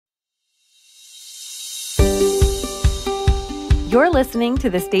You're listening to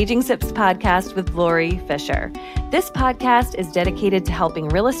the Staging Sips podcast with Lori Fisher. This podcast is dedicated to helping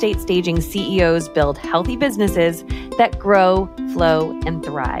real estate staging CEOs build healthy businesses that grow, flow, and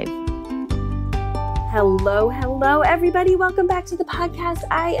thrive. Hello, everybody. Welcome back to the podcast.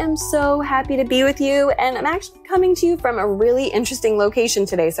 I am so happy to be with you, and I'm actually coming to you from a really interesting location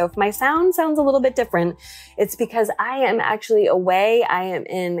today. So if my sound sounds a little bit different, it's because I am actually away. I am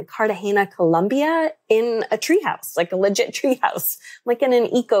in Cartagena, Colombia, in a treehouse, like a legit treehouse, like in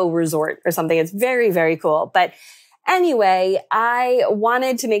an eco resort or something. It's very, very cool. But anyway, I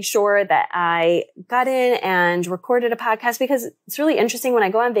wanted to make sure that I got in and recorded a podcast because it's really interesting when I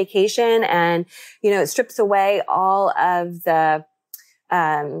go on vacation and, it strips away all of the,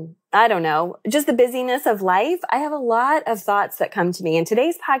 just the busyness of life. I have a lot of thoughts that come to me. And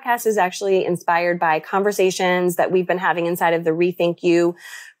today's podcast is actually inspired by conversations that we've been having inside of the Rethink You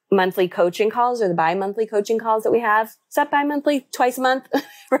monthly coaching calls or the bi-monthly coaching calls that we have. Is that bi-monthly? Twice a month?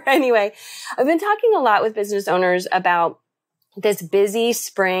 Anyway, I've been talking a lot with business owners about this busy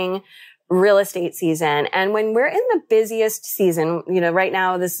spring real estate season. And when we're in the busiest season, right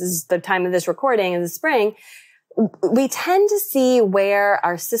now, this is the time of this recording in the spring, we tend to see where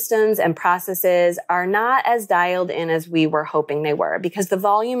our systems and processes are not as dialed in as we were hoping they were because the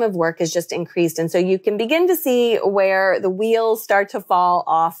volume of work is just increased. And so you can begin to see where the wheels start to fall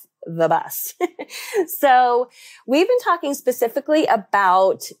off the bus. So we've been talking specifically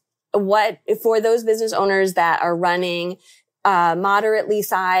about what for those business owners that are running moderately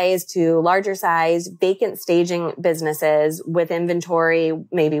sized to larger size vacant staging businesses with inventory,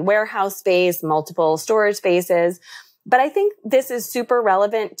 maybe warehouse space, multiple storage spaces. But I think this is super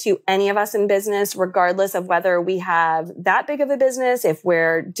relevant to any of us in business, regardless of whether we have that big of a business, if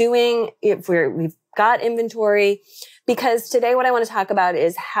we've got inventory, because today what I want to talk about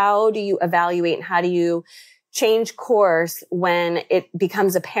is how do you evaluate and how do you change course when it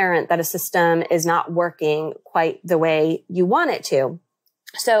becomes apparent that a system is not working quite the way you want it to.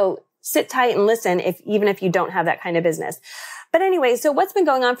 So sit tight and listen even if you don't have that kind of business. But anyway, so what's been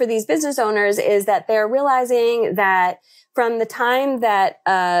going on for these business owners is that they're realizing that from the time that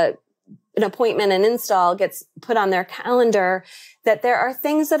an appointment and install gets put on their calendar, that there are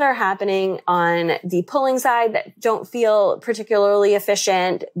things that are happening on the pulling side that don't feel particularly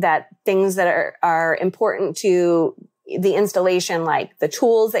efficient, that things that are important to the installation, like the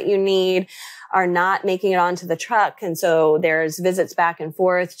tools that you need, are not making it onto the truck. And so there's visits back and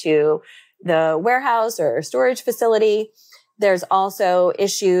forth to the warehouse or storage facility. There's also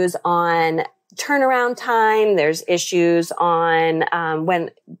issues on turnaround time. There's issues on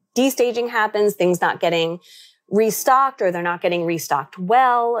when destaging happens, things not getting restocked or they're not getting restocked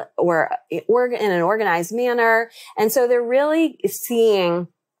well or in an organized manner. And so they're really seeing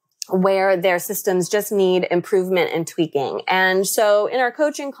where their systems just need improvement and tweaking. And so in our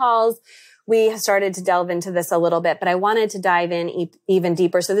coaching calls, we started to delve into this a little bit, but I wanted to dive in even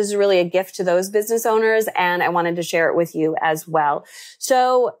deeper. So this is really a gift to those business owners, and I wanted to share it with you as well.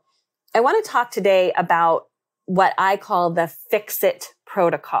 So I want to talk today about what I call the fix-it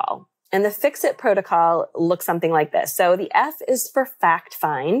protocol. And the fix-it protocol looks something like this. So the F is for fact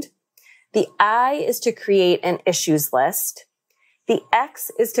find. The I is to create an issues list. The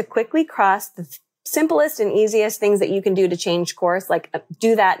X is to quickly cross the simplest and easiest things that you can do to change course, like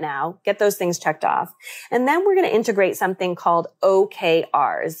do that now, get those things checked off. And then we're going to integrate something called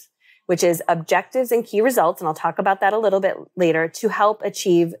OKRs, which is objectives and key results. And I'll talk about that a little bit later to help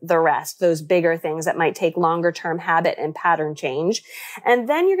achieve the rest, those bigger things that might take longer term habit and pattern change. And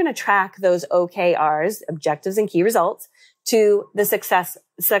then you're going to track those OKRs, objectives and key results, to the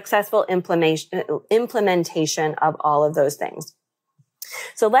successful implementation of all of those things.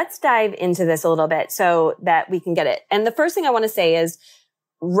 So let's dive into this a little bit so that we can get it. And the first thing I want to say is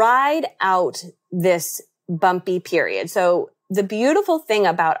ride out this bumpy period. So the beautiful thing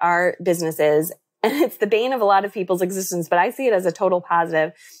about our businesses, and it's the bane of a lot of people's existence, but I see it as a total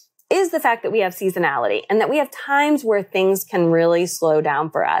positive, is the fact that we have seasonality and that we have times where things can really slow down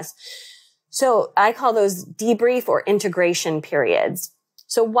for us. So I call those debrief or integration periods.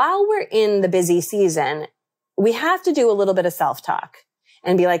 So while we're in the busy season, we have to do a little bit of self-talk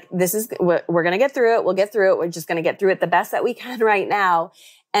and be like, we're going to get through it. We'll get through it. We're just going to get through it the best that we can right now.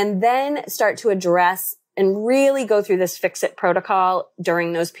 And then start to address and really go through this fix-it protocol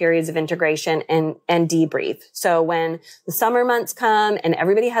during those periods of integration and debrief. So when the summer months come and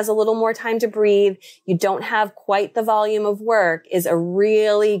everybody has a little more time to breathe, you don't have quite the volume of work, is a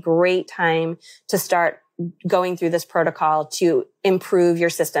really great time to start going through this protocol to improve your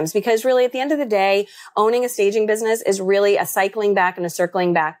systems. Because really, at the end of the day, owning a staging business is really a cycling back and a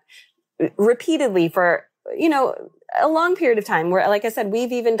circling back repeatedly for, a long period of time where, like I said,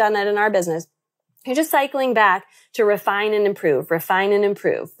 we've even done that in our business. You're just cycling back to refine and improve,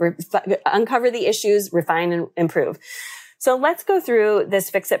 uncover the issues, refine and improve. So let's go through this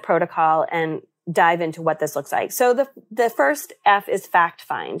fix-it protocol and dive into what this looks like. So the first F is fact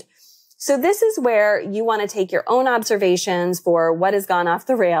find. So this is where you want to take your own observations for what has gone off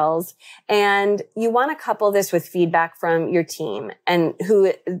the rails, and you want to couple this with feedback from your team and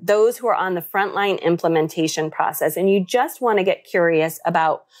those who are on the frontline implementation process. And you just want to get curious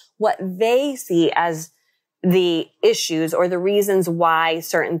about what they see as the issues or the reasons why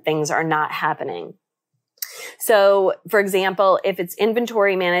certain things are not happening. So, for example, if it's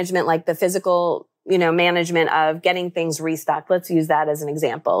inventory management, like the physical management of getting things restocked. Let's use that as an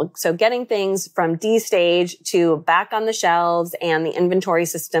example. So getting things from D stage to back on the shelves and the inventory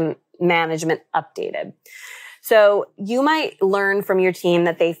system management updated. So you might learn from your team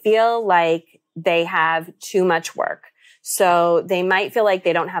that they feel like they have too much work. So they might feel like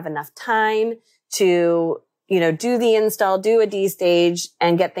they don't have enough time to do the install, do a D stage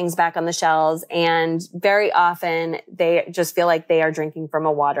and get things back on the shelves. And very often they just feel like they are drinking from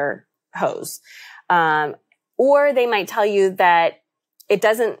a water hose. Or they might tell you that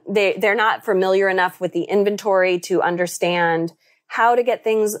they're not familiar enough with the inventory to understand how to get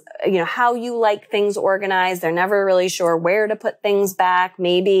things, how you like things organized. They're never really sure where to put things back.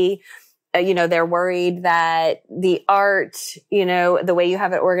 Maybe, they're worried that the art, the way you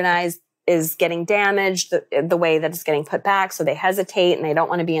have it organized is getting damaged the way that it's getting put back. So they hesitate and they don't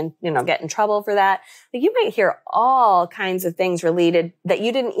want to be get in trouble for that. But you might hear all kinds of things related that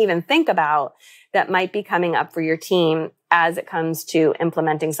you didn't even think about that might be coming up for your team as it comes to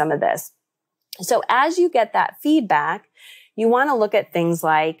implementing some of this. So as you get that feedback, you want to look at things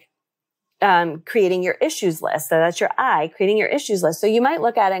like creating your issues list. So that's your I, creating your issues list. So you might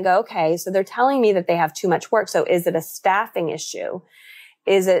look at it and go, okay, so they're telling me that they have too much work. So is it a staffing issue?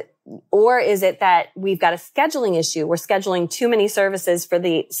 Is it that we've got a scheduling issue? We're scheduling too many services for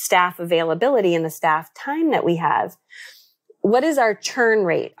the staff availability and the staff time that we have. What is our churn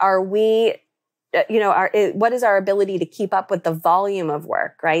rate? Are we, what is our ability to keep up with the volume of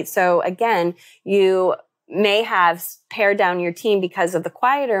work, right? So again, you may have pared down your team because of the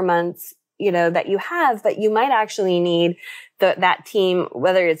quieter months, that you have, but you might actually need that team,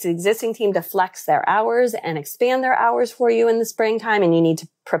 whether it's an existing team, to flex their hours and expand their hours for you in the springtime. And you need to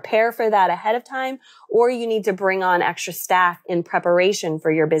prepare for that ahead of time, or you need to bring on extra staff in preparation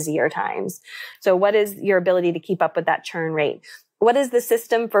for your busier times. So what is your ability to keep up with that churn rate? What is the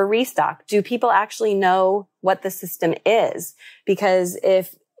system for restock? Do people actually know what the system is? Because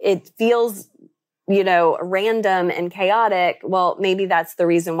if it feels random and chaotic, well, maybe that's the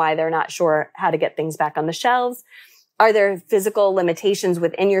reason why they're not sure how to get things back on the shelves. Are there physical limitations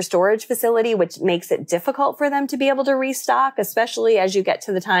within your storage facility, which makes it difficult for them to be able to restock, especially as you get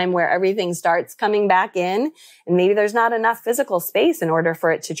to the time where everything starts coming back in and maybe there's not enough physical space in order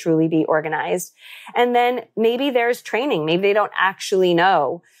for it to truly be organized? And then maybe there's training. Maybe they don't actually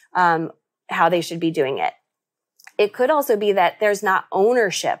know how they should be doing it. It could also be that there's not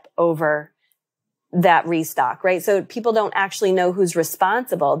ownership over that restock, right? So people don't actually know who's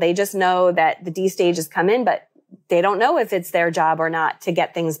responsible. They just know that the D stages come in, but they don't know if it's their job or not to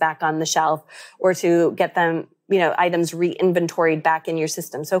get things back on the shelf or to get them, items re-inventoried back in your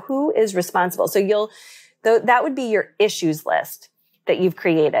system. So who is responsible? So that would be your issues list that you've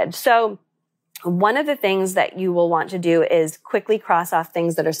created. So one of the things that you will want to do is quickly cross off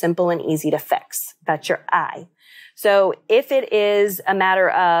things that are simple and easy to fix. That's your I. So if it is a matter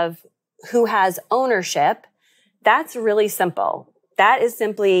of who has ownership, that's really simple. That is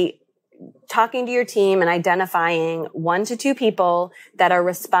simply talking to your team and identifying 1 to 2 people that are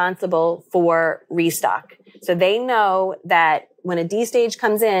responsible for restock. So they know that when a D stage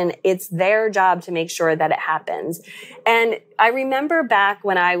comes in, it's their job to make sure that it happens. And I remember back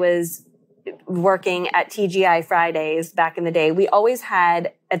when I was working at TGI Fridays back in the day, we always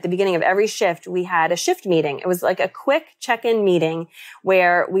had, at the beginning of every shift, we had a shift meeting. It was like a quick check-in meeting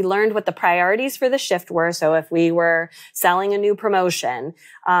where we learned what the priorities for the shift were. So if we were selling a new promotion,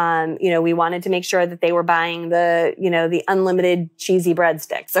 we wanted to make sure that they were buying the unlimited cheesy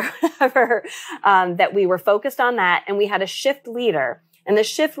breadsticks or whatever, that we were focused on that. And we had a shift leader, and the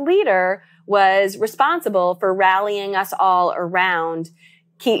shift leader was responsible for rallying us all around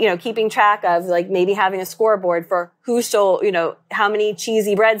keeping track of, like, maybe having a scoreboard for who sold, how many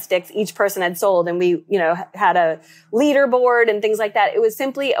cheesy breadsticks each person had sold. And we, had a leaderboard and things like that. It was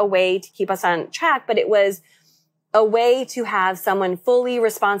simply a way to keep us on track, but it was a way to have someone fully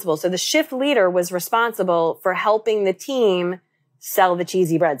responsible. So the shift leader was responsible for helping the team sell the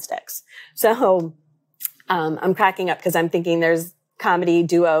cheesy breadsticks. So I'm cracking up because I'm thinking there's comedy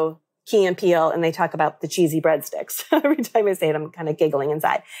duo Key and Peele, and they talk about the cheesy breadsticks. Every time I say it, I'm kind of giggling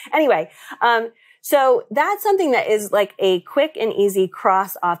inside. Anyway, so that's something that is like a quick and easy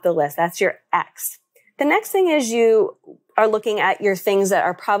cross off the list. That's your X. The next thing is you are looking at your things that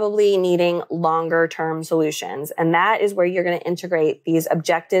are probably needing longer term solutions. And that is where you're going to integrate these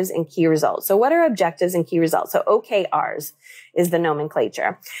objectives and key results. So what are objectives and key results? So OKRs is the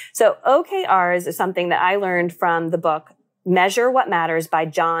nomenclature. So OKRs is something that I learned from the book Measure What Matters by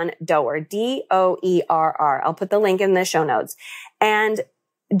John Doerr, Doerr. I'll put the link in the show notes. And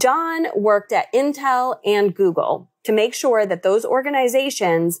John worked at Intel and Google to make sure that those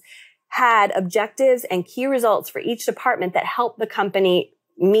organizations had objectives and key results for each department that helped the company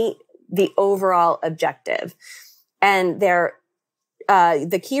meet the overall objective. And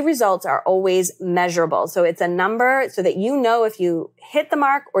the key results are always measurable. So it's a number so that you know if you hit the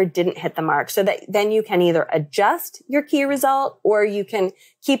mark or didn't hit the mark, so that then you can either adjust your key result or you can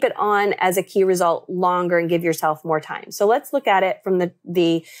keep it on as a key result longer and give yourself more time. So let's look at it from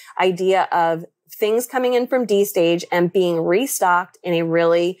the idea of things coming in from D stage and being restocked in a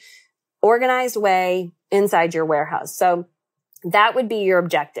really organized way inside your warehouse. So that would be your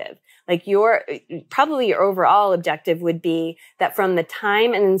objective. Like probably your overall objective would be that from the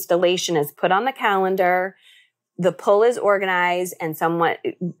time an installation is put on the calendar, the pull is organized and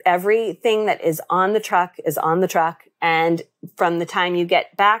everything that is on the truck is on the truck. And from the time you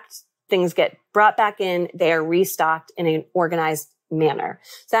get back, things get brought back in, they are restocked in an organized manner.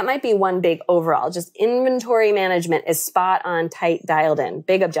 So that might be one big overall. Just inventory management is spot on, tight, dialed in,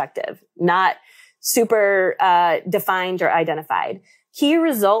 big objective, not super defined or identified. Key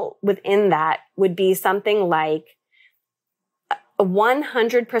result within that would be something like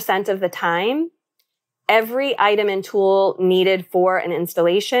 100% of the time, every item and tool needed for an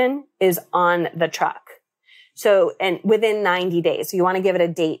installation is on the truck. So, and within 90 days, so you want to give it a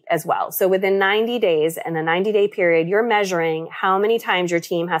date as well. So within 90 days and a 90-day period, you're measuring how many times your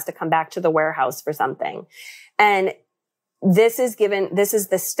team has to come back to the warehouse for something. And this is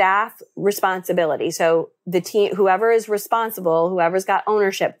the staff responsibility. So the team, whoever is responsible, whoever's got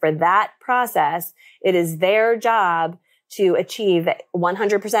ownership for that process, it is their job to achieve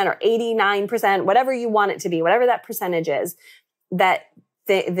 100% or 89%, whatever you want it to be, whatever that percentage is, that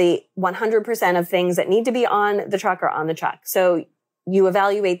the 100% of things that need to be on the truck are on the truck. So you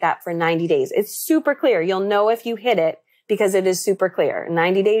evaluate that for 90 days. It's super clear. You'll know if you hit it because it is super clear. In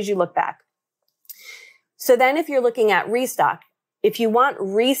 90 days, you look back. So then if you're looking at restock, if you want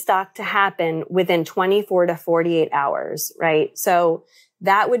restock to happen within 24 to 48 hours, right? So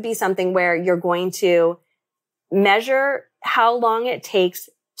that would be something where you're going to measure how long it takes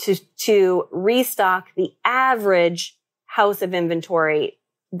to restock the average house of inventory,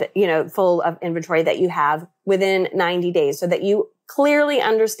 full of inventory that you have within 90 days so that you clearly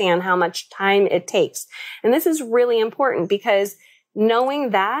understand how much time it takes. And this is really important because knowing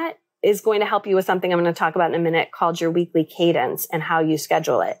that is going to help you with something I'm going to talk about in a minute called your weekly cadence and how you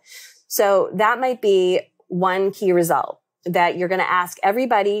schedule it. So that might be one key result that you're going to ask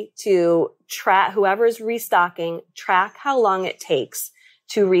everybody to track, whoever's restocking, track how long it takes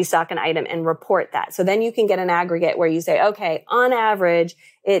to restock an item and report that. So then you can get an aggregate where you say, okay, on average,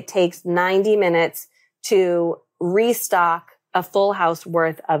 it takes 90 minutes to restock a full house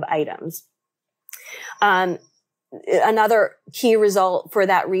worth of items. Another key result for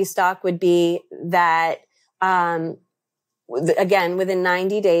that restock would be that, again, within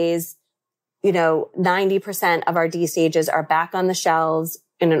 90 days, 90% of our D stages are back on the shelves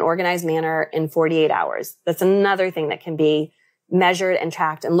in an organized manner in 48 hours. That's another thing that can be measured and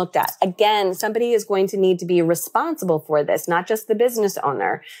tracked and looked at. Again, somebody is going to need to be responsible for this, not just the business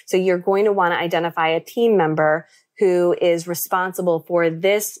owner. So you're going to want to identify a team member who is responsible for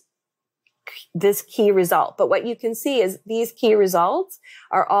this key result. But what you can see is these key results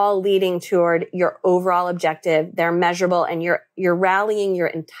are all leading toward your overall objective. They're measurable and you're rallying your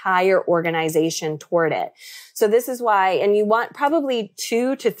entire organization toward it. So this is why, and you want probably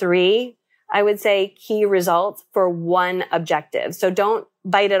 2 to 3, I would say, key results for one objective. So don't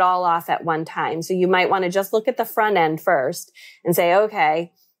bite it all off at one time. So you might want to just look at the front end first and say,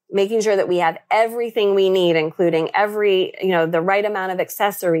 okay, making sure that we have everything we need, including the right amount of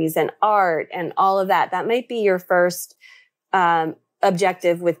accessories and art and all of that. That might be your first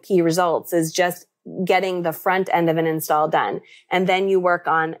objective with key results, is just getting the front end of an install done. And then you work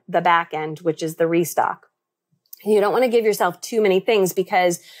on the back end, which is the restock. You don't want to give yourself too many things,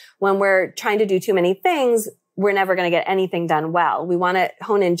 because when we're trying to do too many things, we're never going to get anything done well. We want to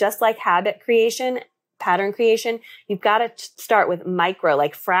hone in, just like habit creation. pattern creation, you've got to start with micro,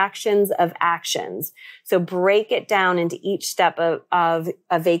 like fractions of actions. So break it down into each step of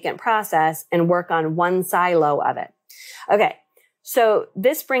a vacant process and work on one silo of it. Okay. So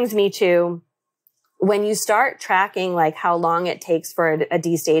this brings me to when you start tracking like how long it takes for a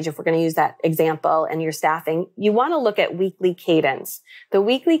D stage, if we're going to use that example, and your staffing, you want to look at weekly cadence. The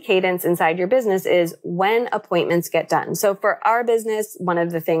weekly cadence inside your business is when appointments get done. So for our business, one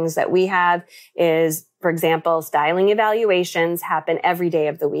of the things that we have is, for example, styling evaluations happen every day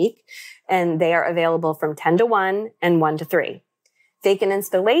of the week, and they are available from 10 to 1 and 1 to 3. Vacant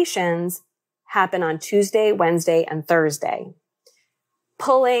installations happen on Tuesday, Wednesday, and Thursday.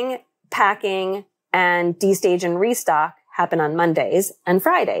 Pulling, packing, and D-stage and restock happen on Mondays and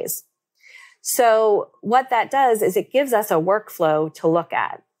Fridays. So what that does is it gives us a workflow to look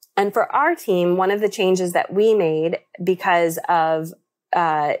at. And for our team, one of the changes that we made because of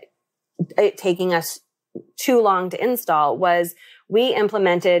it taking us too long to install was we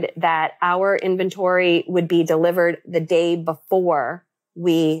implemented that our inventory would be delivered the day before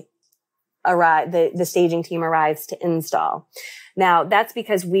we arrive, the staging team arrives to install. Now, that's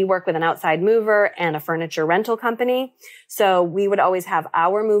because we work with an outside mover and a furniture rental company. So we would always have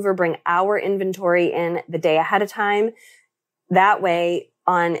our mover bring our inventory in the day ahead of time. That way,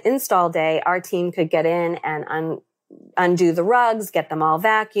 on install day, our team could get in and undo the rugs, get them all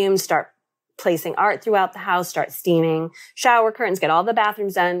vacuumed, start placing art throughout the house, start steaming shower curtains, get all the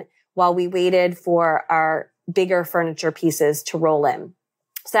bathrooms done while we waited for our bigger furniture pieces to roll in.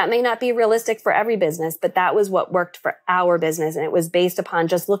 So that may not be realistic for every business, but that was what worked for our business. And it was based upon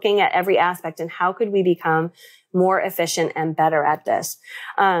just looking at every aspect and how could we become more efficient and better at this.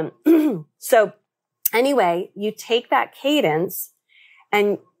 So anyway, you take that cadence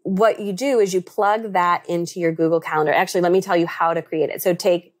and what you do is you plug that into your Google Calendar. Actually, let me tell you how to create it. So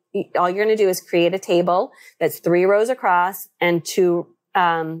all you're going to do is create a table that's 3 rows across and 3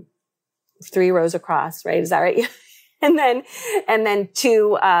 rows across, right? Is that right? And then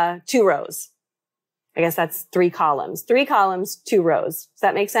two rows. I guess that's 3 columns. 3 columns, 2 rows. Does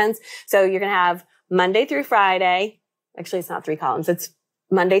that make sense? So you're going to have Monday through Friday. Actually, it's not 3 columns. It's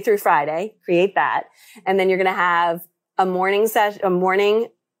Monday through Friday. Create that. And then you're going to have a morning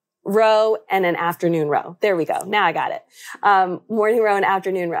row and an afternoon row. There we go. Now I got it. Morning row and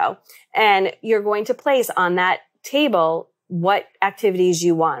afternoon row. And you're going to place on that table what activities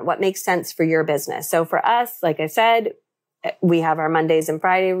you want, what makes sense for your business. So for us, like I said, we have our Mondays and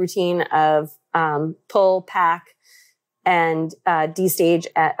Friday routine of pull, pack, and D-stage,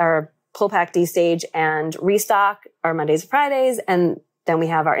 or pull, pack, D-stage, and restock our Mondays and Fridays. And then we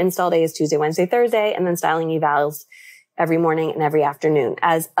have our install days, Tuesday, Wednesday, Thursday, and then styling evals every morning and every afternoon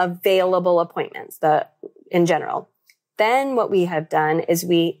as available appointments in general. Then what we have done is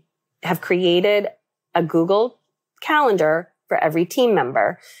we have created a Google Calendar for every team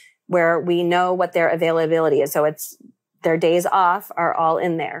member where we know what their availability is. So it's their days off are all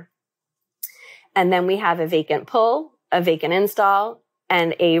in there. And then we have a vacant pull, a vacant install,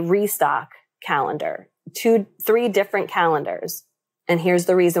 and a restock calendar, 3 different calendars. And here's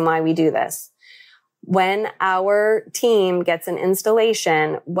the reason why we do this. When our team gets an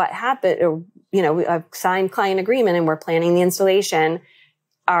installation, what happened, we have signed client agreement and we're planning the installation.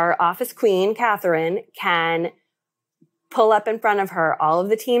 Our office queen, Catherine, can pull up in front of her all of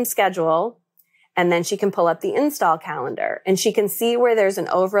the team schedule, and then she can pull up the install calendar and she can see where there's an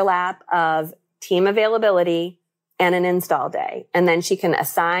overlap of team availability and an install day. And then she can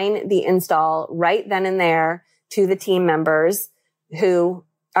assign the install right then and there to the team members who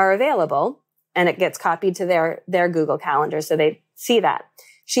are available, and it gets copied to their Google Calendar so they see that.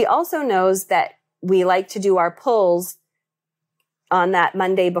 She also knows that we like to do our pulls on that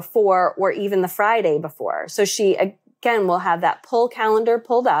Monday before or even the Friday before. So she, again, we'll have that pull calendar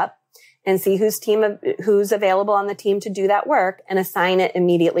pulled up and see who's available on the team to do that work and assign it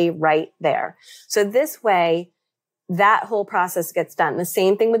immediately right there. So this way, that whole process gets done. The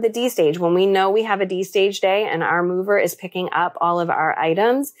same thing with the D stage. When we know we have a D stage day and our mover is picking up all of our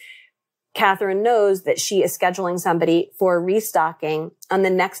items, Catherine knows that she is scheduling somebody for restocking on the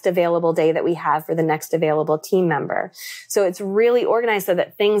next available day that we have for the next available team member. So it's really organized so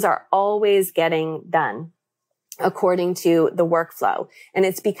that things are always getting done according to the workflow. And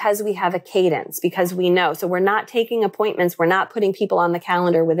it's because we have a cadence, because we know. So we're not taking appointments. We're not putting people on the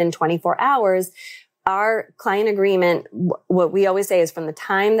calendar within 24 hours. Our client agreement, what we always say is from the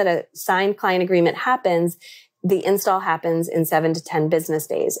time that a signed client agreement happens, the install happens in 7 to 10 business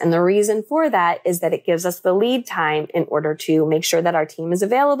days. And the reason for that is that it gives us the lead time in order to make sure that our team is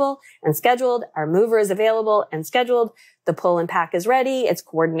available and scheduled, our mover is available and scheduled, the pull and pack is ready, it's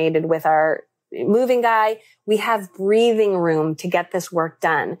coordinated with our moving guy, we have breathing room to get this work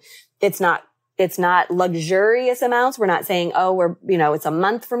done. It's not luxurious amounts. We're not saying, oh, it's a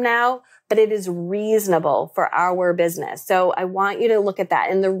month from now, but it is reasonable for our business. So I want you to look at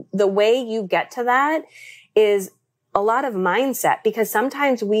that. And the way you get to that is a lot of mindset, because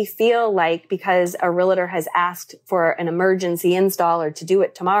sometimes we feel like because a realtor has asked for an emergency install or to do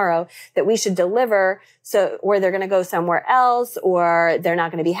it tomorrow, that we should deliver, or they're going to go somewhere else, or they're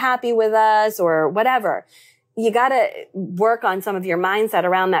not going to be happy with us, or whatever. You got to work on some of your mindset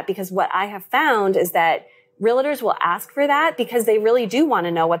around that, because what I have found is that realtors will ask for that because they really do want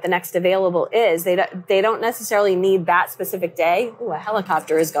to know what the next available is. They don't necessarily need that specific day. Ooh, a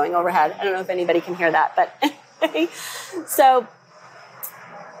helicopter is going overhead. I don't know if anybody can hear that, but so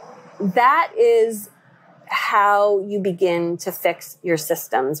that is how you begin to fix your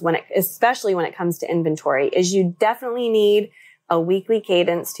systems especially when it comes to inventory, is you definitely need a weekly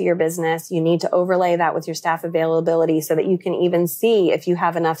cadence to your business. You need to overlay that with your staff availability so that you can even see if you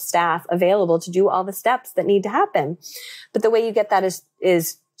have enough staff available to do all the steps that need to happen. But the way you get that is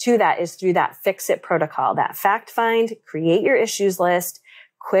through that fix it protocol, that fact find, create your issues list,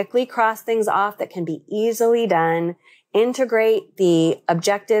 quickly cross things off that can be easily done, integrate the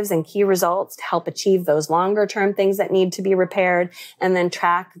objectives and key results to help achieve those longer term things that need to be repaired, and then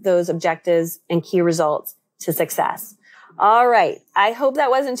track those objectives and key results to success. All right. I hope that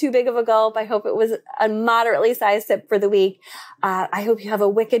wasn't too big of a gulp. I hope it was a moderately sized sip for the week. I hope you have a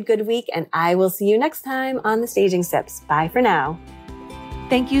wicked good week, and I will see you next time on the Staging Sips. Bye for now.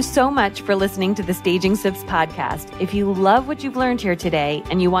 Thank you so much for listening to the Staging Sips podcast. If you love what you've learned here today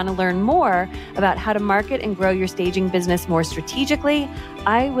and you want to learn more about how to market and grow your staging business more strategically,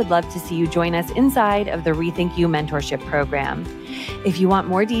 I would love to see you join us inside of the Rethink You mentorship program. If you want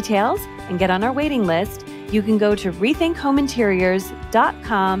more details and get on our waiting list, you can go to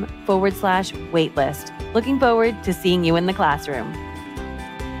rethinkhomeinteriors.com/waitlist. Looking forward to seeing you in the classroom.